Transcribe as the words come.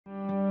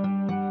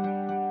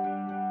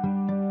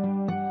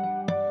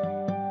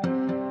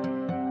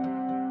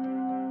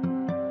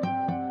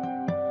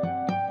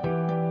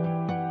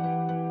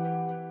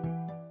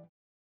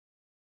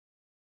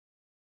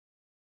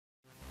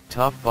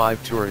Top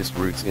 5 Tourist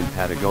Routes in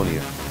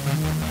Patagonia.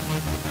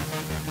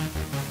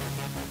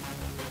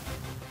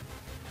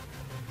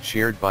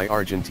 Shared by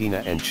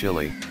Argentina and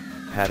Chile,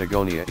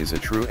 Patagonia is a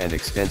true and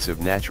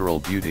extensive natural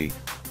beauty,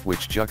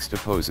 which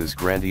juxtaposes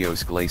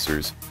grandiose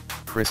glaciers,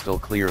 crystal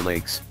clear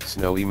lakes,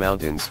 snowy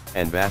mountains,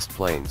 and vast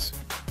plains.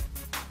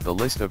 The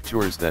list of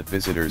tours that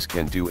visitors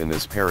can do in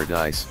this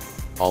paradise,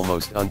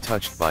 almost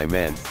untouched by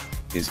man,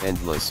 is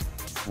endless: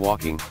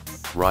 walking,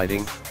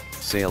 riding,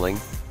 sailing,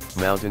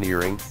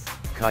 mountaineering,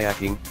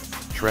 kayaking,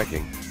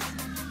 trekking.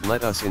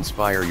 Let us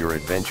inspire your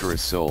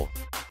adventurous soul.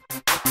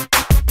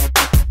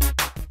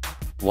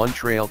 1.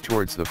 Trail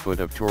towards the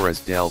foot of Torres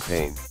del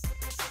Paine.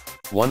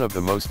 One of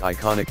the most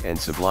iconic and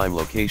sublime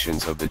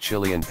locations of the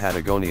Chilean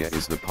Patagonia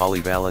is the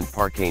polyvalent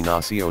Parque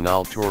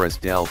Nacional Torres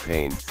del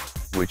Paine,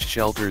 which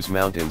shelters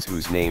mountains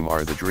whose name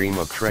are the dream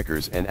of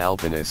trekkers and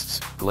alpinists,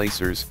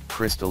 glaciers,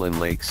 crystalline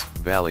lakes,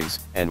 valleys,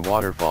 and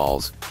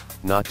waterfalls,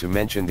 not to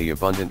mention the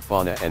abundant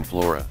fauna and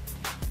flora.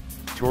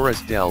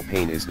 Torres del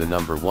Paine is the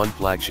 #1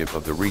 flagship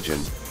of the region,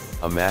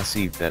 a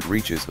massif that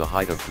reaches the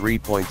height of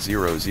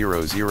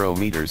 3.000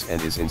 meters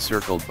and is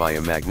encircled by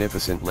a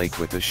magnificent lake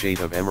with a shade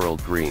of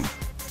emerald green,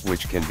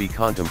 which can be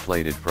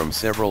contemplated from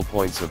several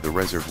points of the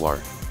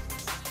reservoir.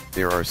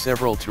 There are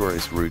several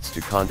tourist routes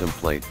to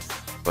contemplate,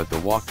 but the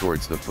walk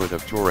towards the foot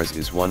of Torres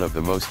is one of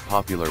the most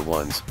popular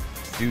ones,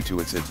 due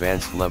to its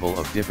advanced level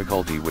of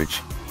difficulty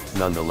which,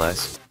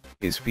 nonetheless,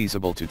 is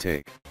feasible to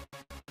take.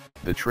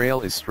 The trail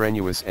is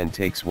strenuous and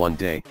takes 1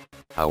 day,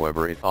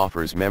 however it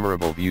offers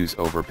memorable views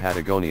over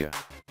Patagonia.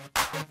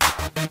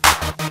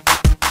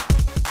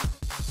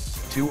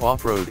 2.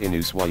 Off-road in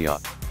Ushuaia.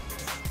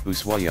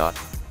 Ushuaia,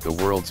 the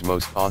world's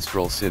most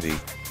austral city,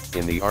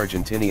 in the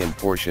Argentinian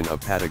portion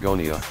of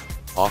Patagonia,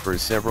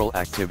 offers several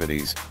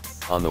activities,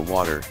 on the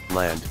water,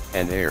 land,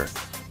 and air.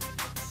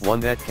 One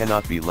that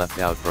cannot be left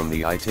out from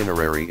the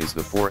itinerary is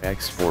the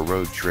 4x4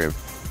 road trip,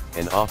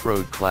 an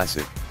off-road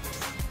classic.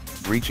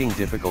 Reaching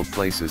difficult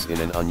places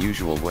in an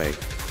unusual way,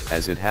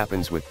 as it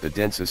happens with the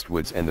densest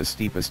woods and the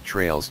steepest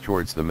trails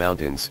towards the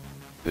mountains,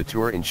 the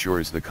tour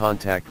ensures the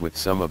contact with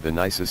some of the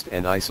nicest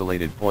and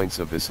isolated points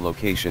of this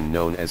location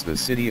known as the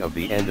City of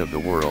the End of the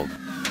World.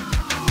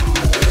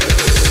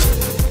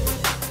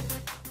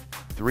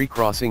 3.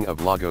 Crossing of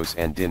Lagos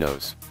and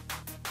Dinos.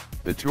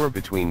 The tour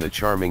between the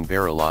charming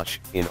Bariloche,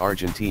 in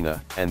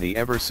Argentina, and the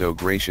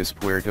ever-so-gracious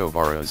Puerto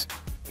Varas,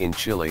 in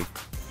Chile,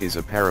 is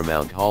a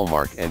paramount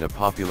hallmark and a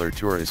popular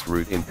tourist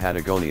route in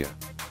Patagonia.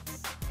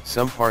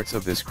 Some parts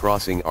of this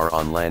crossing are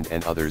on land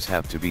and others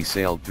have to be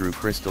sailed through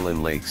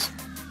crystalline lakes,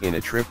 in a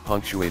trip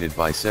punctuated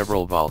by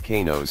several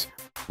volcanoes,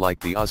 like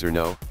the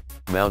Osorno,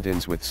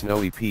 mountains with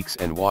snowy peaks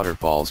and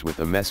waterfalls with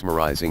a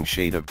mesmerizing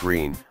shade of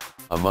green,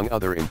 among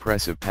other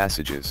impressive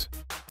passages.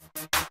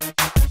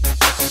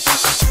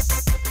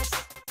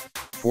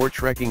 4.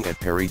 Trekking at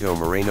Perito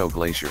Moreno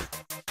Glacier.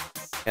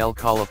 El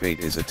Calafate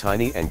is a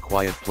tiny and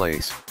quiet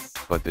place,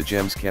 but the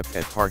gems kept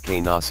at Parque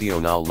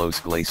Nacional Los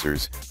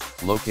Glaciers,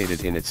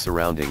 located in its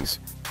surroundings,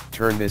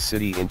 turn this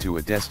city into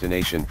a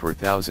destination for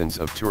thousands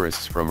of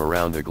tourists from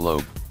around the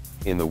globe,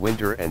 in the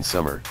winter and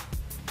summer.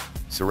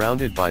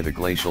 Surrounded by the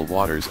glacial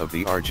waters of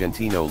the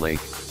Argentino Lake,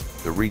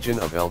 the region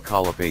of El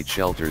Calafate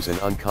shelters an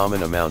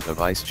uncommon amount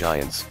of ice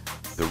giants,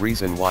 the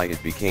reason why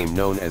it became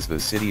known as the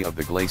City of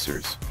the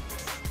Glaciers.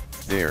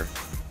 There,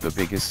 the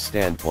biggest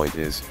standpoint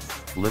is,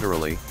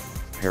 literally,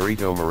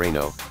 Perito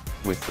Moreno,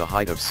 with the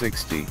height of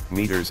 60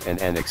 meters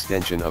and an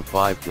extension of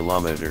 5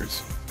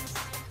 kilometers.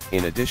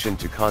 In addition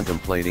to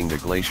contemplating the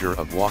glacier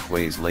of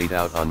walkways laid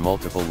out on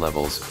multiple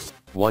levels,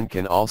 one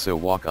can also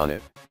walk on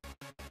it.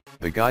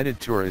 The guided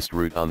tourist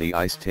route on the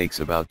ice takes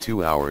about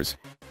 2 hours,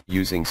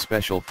 using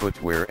special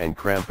footwear and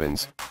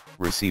crampons,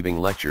 receiving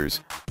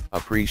lectures,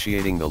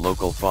 appreciating the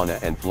local fauna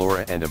and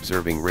flora and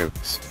observing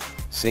rifts,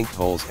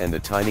 sinkholes and the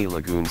tiny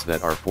lagoons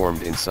that are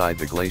formed inside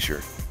the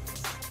glacier.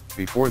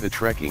 Before the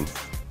trekking,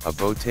 a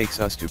boat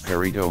takes us to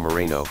Perito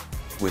Moreno,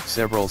 with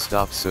several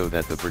stops so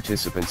that the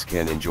participants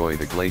can enjoy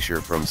the glacier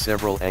from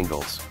several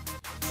angles.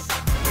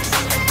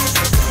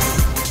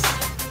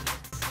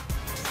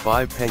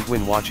 5.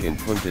 Penguin Watch in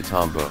Punta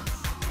Tombo.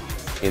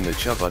 In the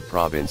Chubut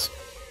province,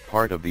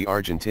 part of the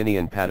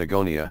Argentinian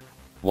Patagonia,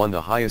 one of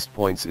the highest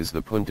points is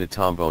the Punta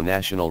Tombo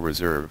National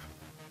Reserve.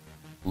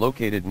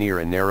 Located near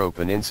a narrow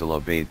peninsula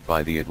bathed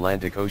by the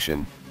Atlantic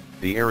Ocean,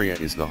 the area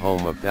is the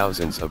home of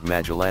thousands of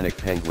Magellanic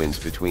penguins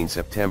between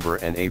September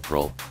and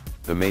April,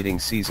 the mating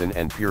season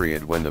and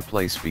period when the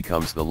place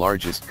becomes the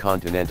largest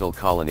continental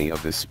colony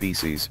of this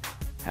species,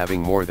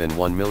 having more than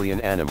 1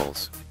 million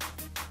animals.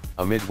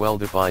 Amid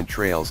well-defined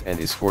trails and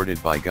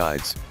escorted by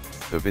guides,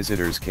 the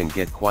visitors can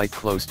get quite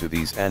close to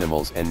these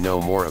animals and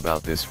know more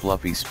about this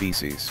fluffy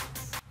species.